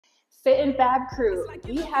Fit and Fab crew,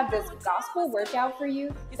 we have this gospel workout for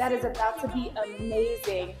you that is about to be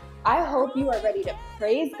amazing. I hope you are ready to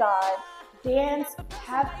praise God, dance,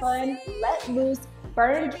 have fun, let loose,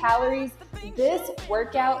 burn calories. This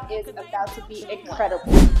workout is about to be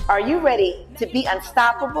incredible. Are you ready to be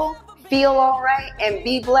unstoppable, feel all right, and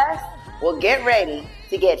be blessed? Well, get ready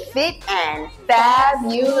to get fit and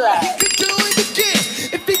fabulous. He could do it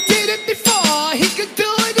again. If he did it before, he could do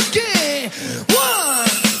it again. 1,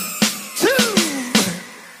 2,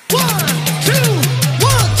 1, 2,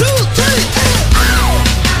 1, 2, 3.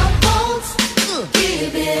 I won't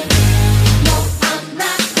give in. No, I'm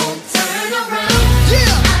not gonna turn around.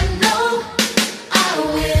 Yeah. I know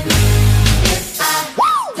I'll win if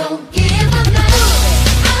I don't give up now.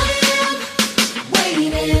 I am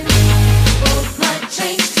waiting for my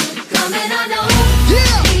change to come, and I know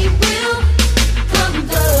he will come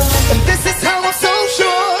through. And this is how I'm so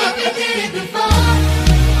sure. If he did it before,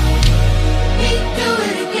 he'd do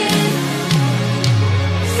it again.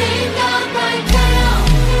 Same God right now,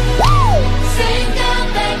 same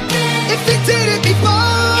God back then. If he did it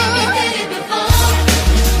before, If he did it before,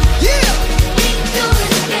 yeah. he'd do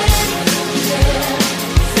it again. Yeah,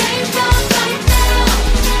 same God right now,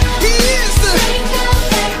 He is the, same God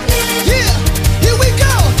back then. yeah. Here we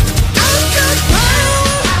go. I've got power.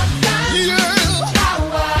 I've got Yeah.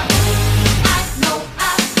 power. I know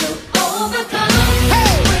I will overcome.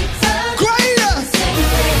 Hey, Greater, greater. same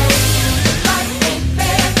way. The fight ain't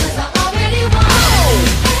fair 'cause I already won.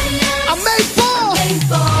 And yes, I may fall. they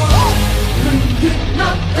fall.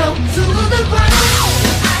 Knocked down to the ground.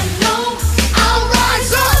 I know I'll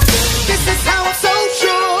rise up. This is how I'm so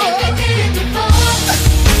sure. If he did it before,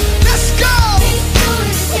 Let's go. he'd do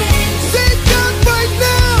it again. Say God right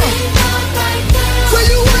now. Same God right now, Where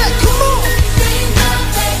you at? Come on. same God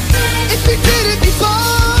back then. If he did it before,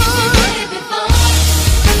 Did it before,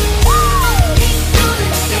 he'd do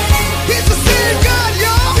it again. he's the same God,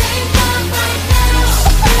 y'all. Same God right now,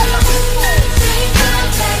 same God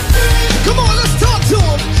back then. Come on, let's talk to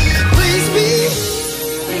him. Please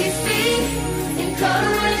Please be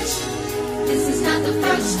encouraged. This is not the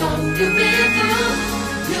first storm you've been through.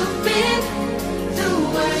 You've been through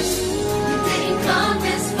worse. You didn't come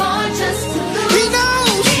this far just to lose. He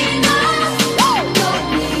knows. He knows your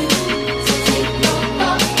need to take no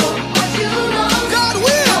thought for what you lost. God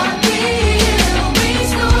will. God will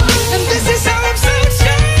restore. And this is how I'm so If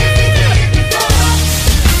sure. he did it before,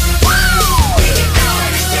 he can do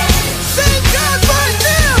it again. Same God right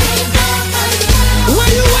now. Same God right now,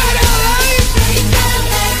 Where you at, LA? same God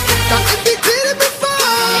back then. Now, if he did it before,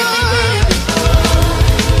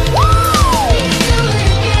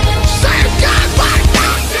 same God right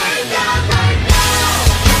now.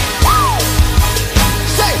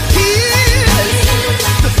 Say he is.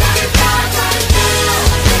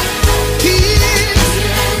 He is.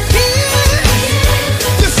 He is.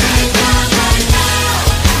 Listen.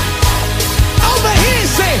 Over here,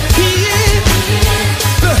 say he is.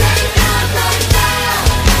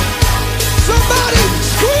 Somebody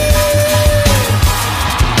scream.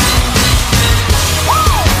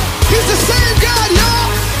 He's the same God,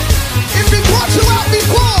 y'all. If he brought you out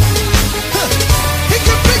before, he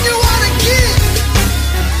can bring you out again.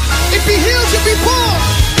 If he healed you before,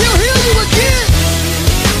 he'll heal you again.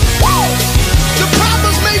 The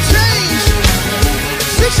problems may change,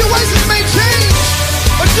 situations may change,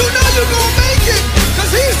 but you know you're gonna make it,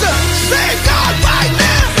 'cause he's the same God right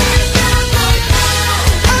now.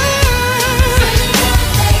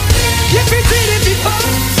 If he did it before,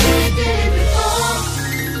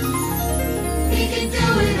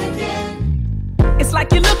 It's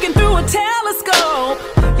like you're looking through a telescope.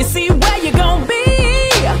 You see where you're gonna be.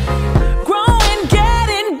 Growing,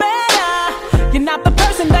 getting better. You're not the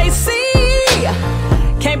person they see.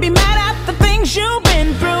 Can't be mad at the things you've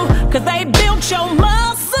been through, 'cause they built your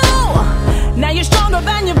muscle. Now you're stronger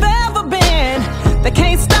than you've ever been. They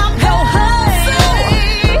can't stop your hustle.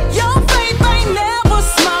 Your faith ain't never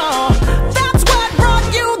small. That's what brought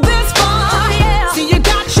you this far. See, you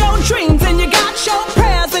got your dreams and you got your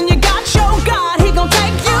prayers and you got your God. He gon'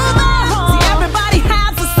 take you there. See, everybody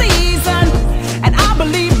has a season, and I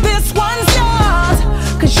believe this one's yours.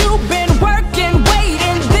 'Cause you've been working,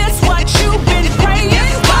 waiting. This what you've been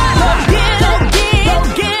praying for. Go get, go get, go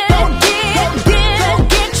get, go get.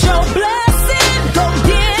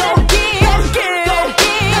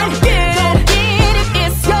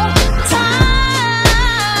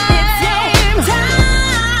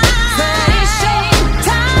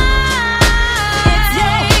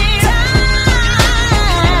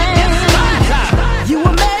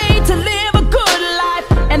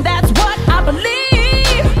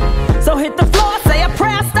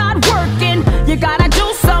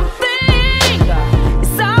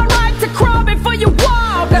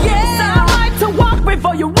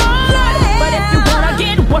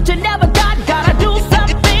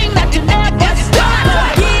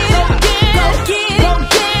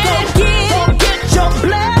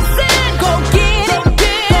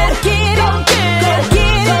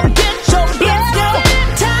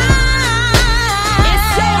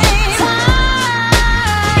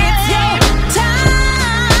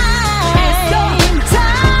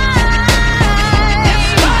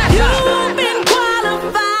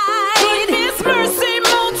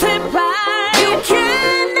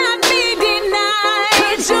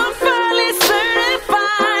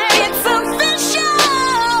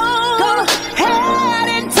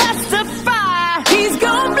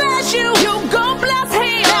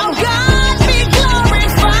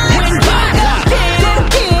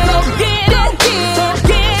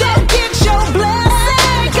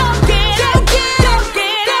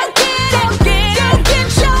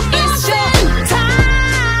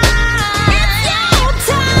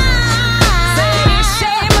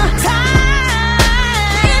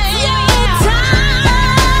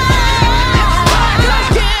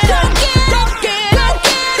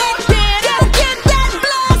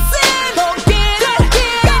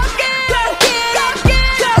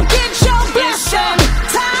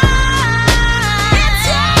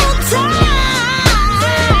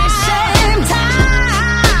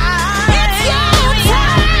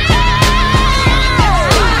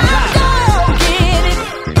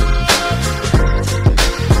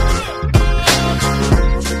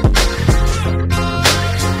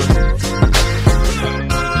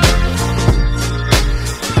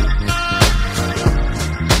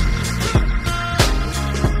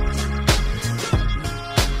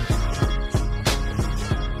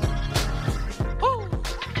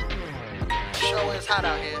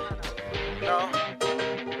 No,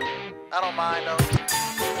 I don't mind though.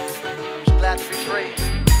 I'm just glad to be free. You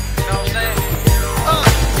know what I'm saying?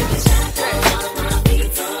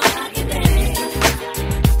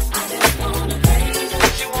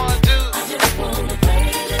 What you wanna do?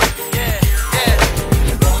 Yeah, yeah.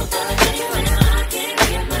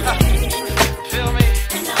 Feel me?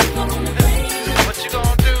 What you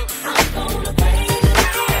gonna do?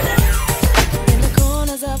 In the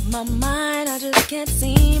corners of my mind, I just can't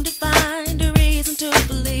seem to find a reason to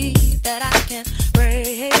believe that I can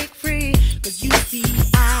break free. 'Cause you see,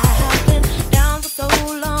 I have been down for so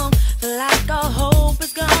long, feel like all hope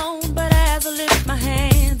is gone. But as I lift my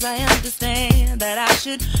hands, I understand that I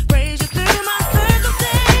should praise you through my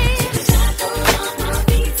circumstance.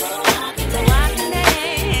 So I can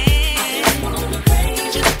dance.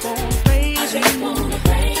 Just wanna praise you.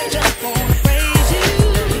 Just wanna praise you.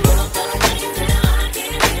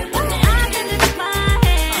 I can lift my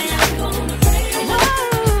hands.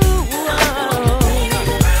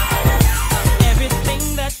 Everything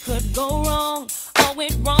that could go wrong, all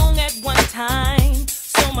went wrong at one time.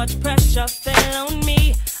 So much pressure fell on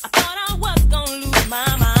me. I thought I was gonna lose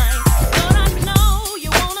my mind. But I know you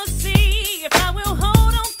wanna see if I will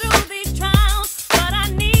hold on through these trials. But I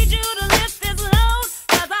need you to lift this load,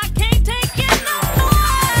 'cause I can't take it no more.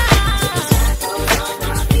 So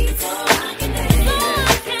I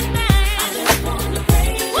can dance.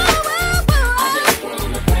 Woo, woo, woo.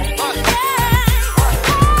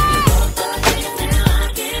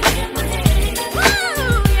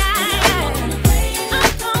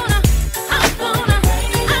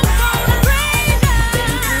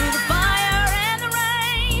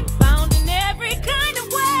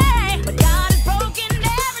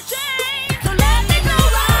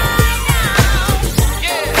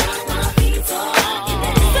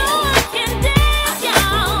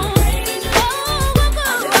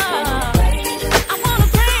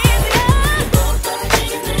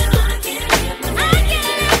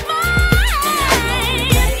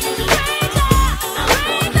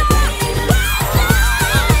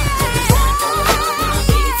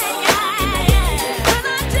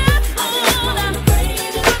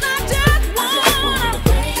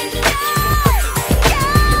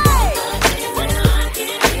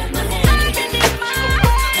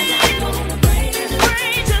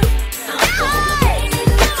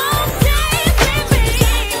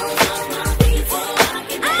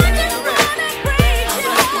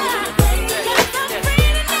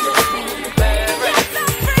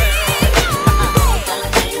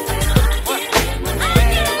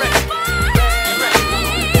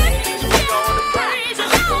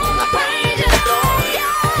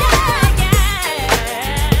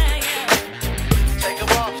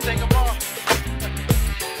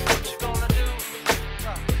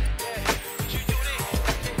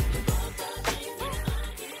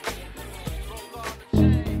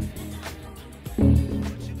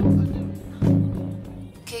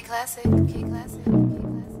 Classic, K classic,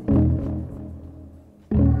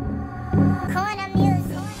 Corner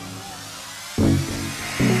music.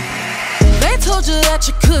 They told you that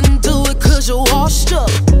you couldn't do it 'cause you're washed up.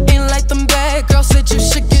 Ain't like them bad girls said you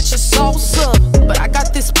should get your sauce up. But I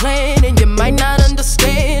got this plan and you might not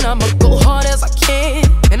understand. I'ma go hard as I can,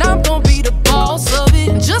 and I'm gonna be the boss of it.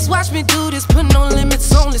 And just watch me do this, put no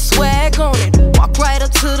limits, only swag on it. Walk right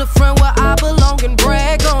up to the front where I belong and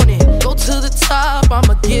brag on it. Go to the top,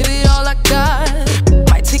 I'ma give it all I got.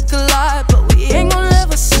 Might take a lot, but we ain't gonna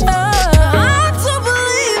ever stop. I do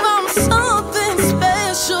believe I'm something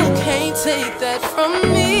special, can't take that from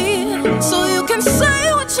me. So you can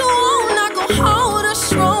say what you want, I go harder,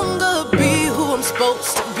 stronger, be who I'm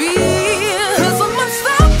supposed to be. 'Cause I'm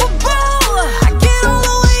unstoppable, I get all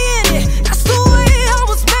the way in it. That's the way I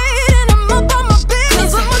was made, and I'm up on my business.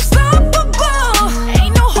 'Cause I'm unstoppable,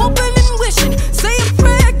 ain't no hoping and wishing. Say a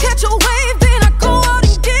prayer, catch a wave, then I go out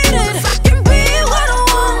and get it. 'Cause I can be what I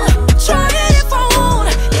want, try it if I want.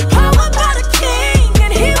 Empowered by the King,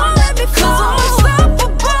 and He won't let me fall. 'Cause I'm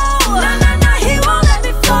unstoppable, nah, He won't let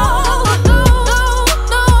me fall. No,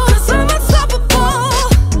 'cause I'm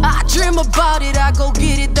unstoppable. I dream about it, I go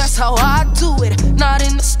get it, that's how I do it. Not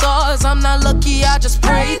in the stars, I'm not lucky, I just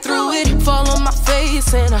pray through it. Fall on my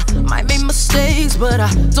face and I might make mistakes, but I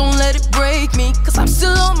don't let it break me, 'cause I'm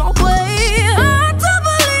still on my way. I do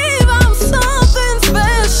believe I'm something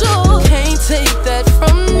special, can't take that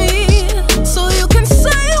from me. So you can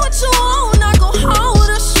say what you want, I go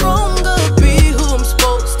harder, stronger, be who I'm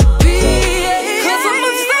supposed to be. 'Cause I'm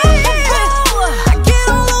unstoppable, I get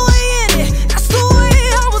all the way in it. That's the way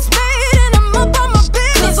I was made, and I'm up on my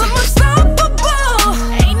business. 'Cause I'm unstoppable,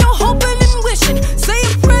 ain't no hoping and wishing. Say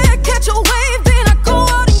a prayer, catch a wave, then I go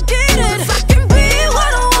out and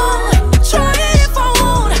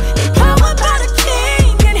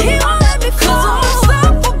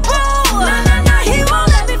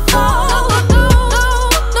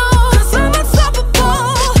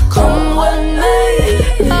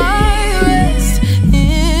I rest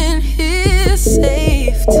in His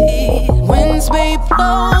safety. Winds may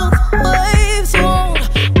blow, waves won't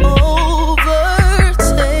overtake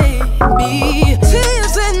me.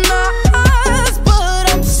 Tears in my eyes, but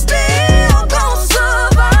I'm still gonna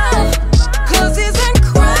survive. 'Cause He's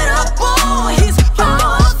incredible, He's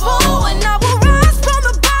powerful, and I will rise from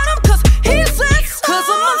the bottom 'cause He said so. 'Cause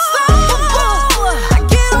I'm unstoppable, I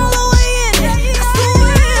get all the way in it. That's the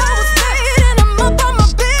way I was made, and I'm up on my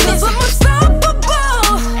business. 'Cause I'm unstoppable,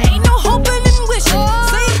 ain't no hoping and wishing.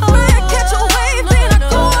 Say it back, catch a wave, then I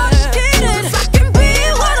go out and get it. 'Cause I can be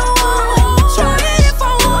what I want, try it if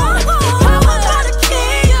I want. I'm not a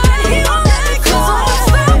king, and He won't let me go. 'Cause I'm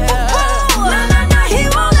unstoppable, He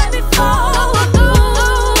won't let me fall.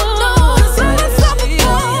 'Cause I'm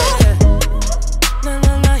unstoppable,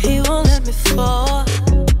 He won't let me fall.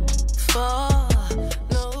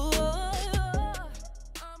 No.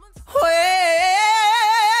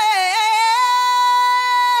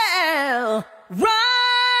 Well,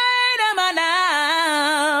 right am I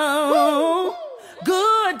now?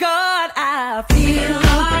 Good God, I feel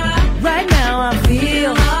right now. I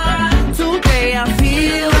feel today. I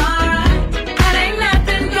feel and ain't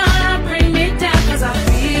nothing gonna bring me down. 'Cause I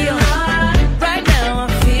feel right now. I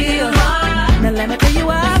feel. Now let me tell you,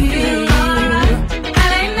 I feel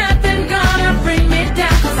and ain't nothing gonna bring me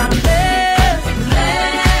down. 'Cause I'm blessed,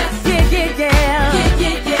 yeah, yeah, yeah.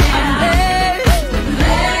 I'm blessed,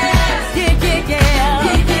 yeah, yeah, yeah.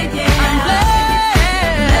 I'm blessed,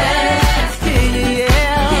 yeah,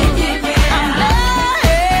 yeah. I'm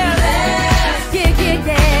blessed, yeah,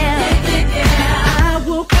 yeah. I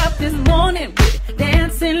woke up this morning with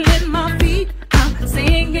dancing in my feet. I'm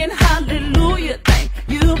singing hallelujah. Thank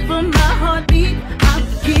you for my heartbeat. I'm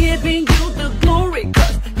giving you the glory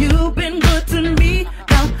 'cause you've been good to me.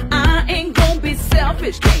 Now I ain't gonna be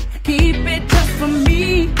selfish, can't keep it just for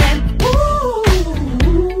me. And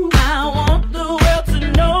ooh, I want the world to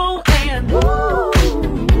know. And ooh,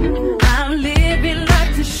 I'm living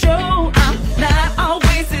life to show. I'm not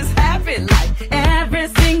always as happy like every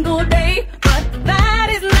single day, but that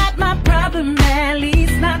is not my problem, at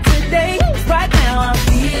least not today. Right now I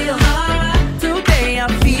feel, today I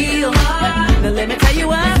feel. Now let me tell you,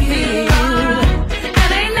 I feel,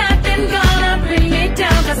 and ain't nothing gonna bring me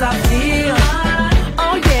down. 'Cause I feel,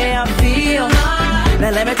 oh yeah, I feel.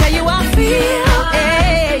 Now let me tell you, I feel,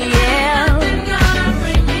 yeah, yeah.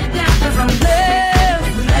 'Cause I'm blessed,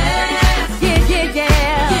 yeah, yeah,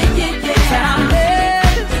 yeah. Said I'm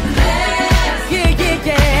blessed, yeah, yeah,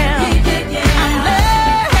 yeah. I'm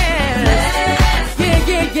blessed, yeah,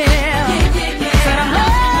 yeah, yeah. Said I'm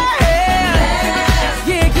blessed,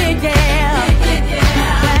 yeah, yeah, yeah.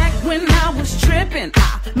 Back when I was tripping, I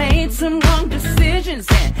made some wrong decisions,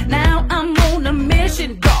 and now I'm on a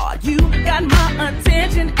mission. God, you got my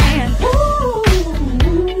attention, and ooh,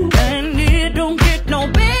 and it don't get no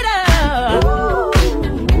better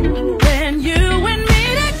than you and me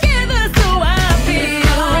together. So I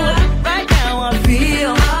feel, right now I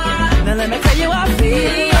feel. Now let me tell you, I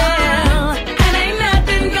feel, and ain't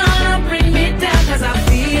nothing gonna bring me down. 'Cause I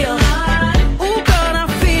feel, ooh, God, I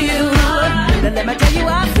feel. Now let me tell you,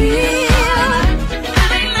 I feel,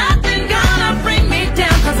 and ain't nothing gonna bring me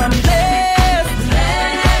down. 'Cause I'm blessed,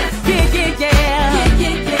 yeah, yeah, yeah.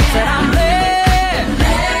 Said I'm blessed,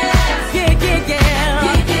 yeah, yeah, yeah.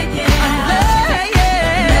 I'm blessed, yeah,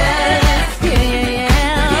 yeah,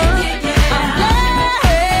 yeah. I'm blessed,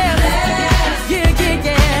 yeah, yeah,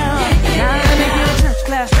 yeah. Now let me get a church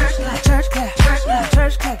class.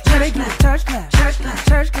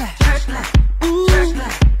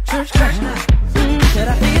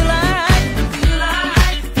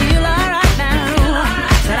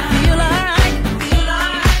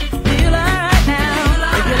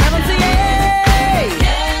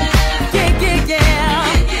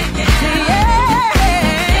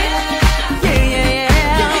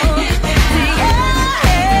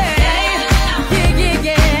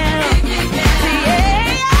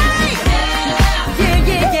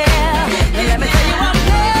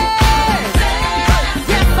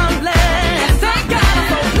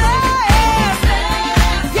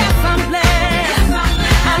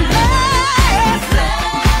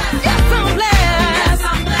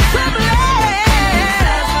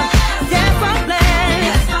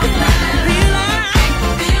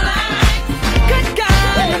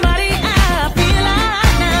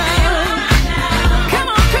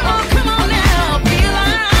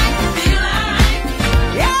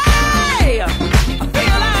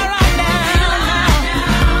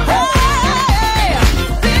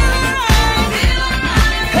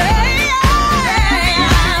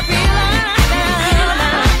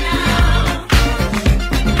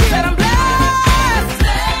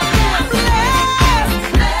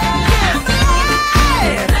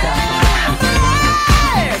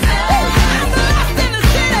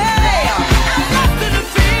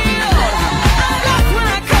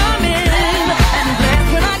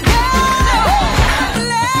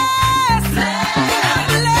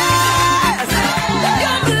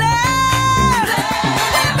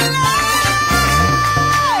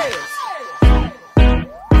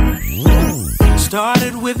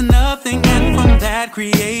 Started with nothing, and from that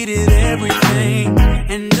created everything.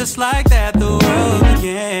 And just like that, the world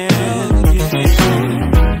began.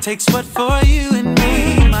 Takes what for you and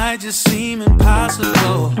me might just seem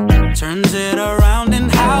impossible, turns it around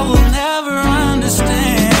and how we'll never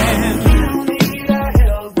understand.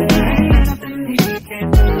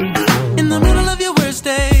 In the middle of your worst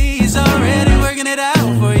days, already working it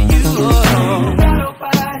out for you.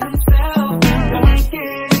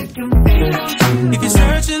 If you're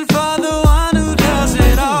searching for the one who does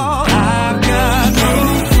it all, I've got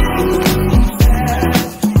proof.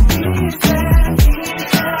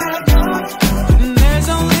 There's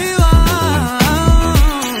only one.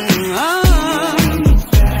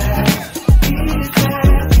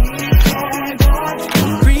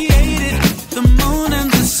 Created the moon and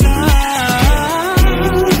the sun.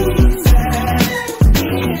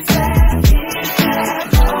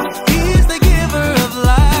 He's the giver of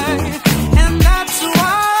life, and that's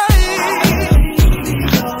why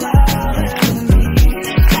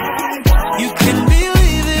you can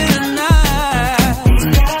believe it or not.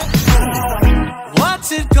 What's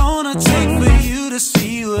it gonna take for you to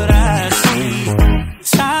see what I see?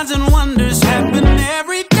 Signs and wonders happen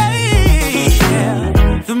every day. Yeah.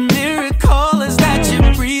 The miracle is that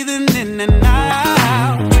you're breathing in and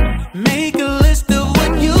out. Make a list of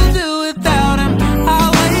what you'll do without him.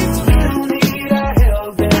 I'll wait.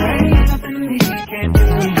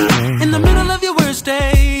 In the middle of your worst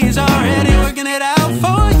days, already working it out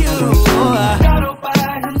for you.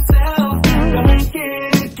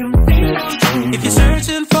 If you're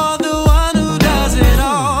searching for the one who does it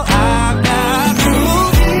all, I've got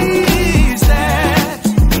proof. He's that.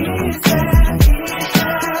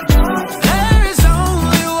 There is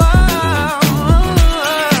only one.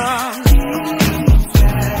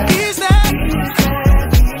 He's that.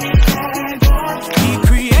 He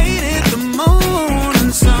created the moon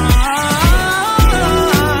and sun.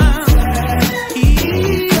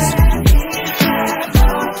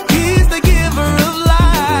 He's the giver of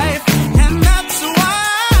life, and that's why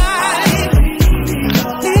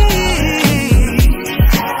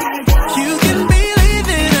you can believe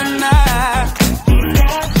it or not.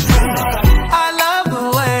 I love the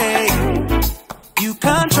way you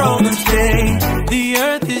control the day. The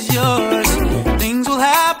earth is yours, things will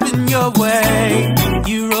happen your way.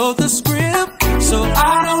 You wrote the script.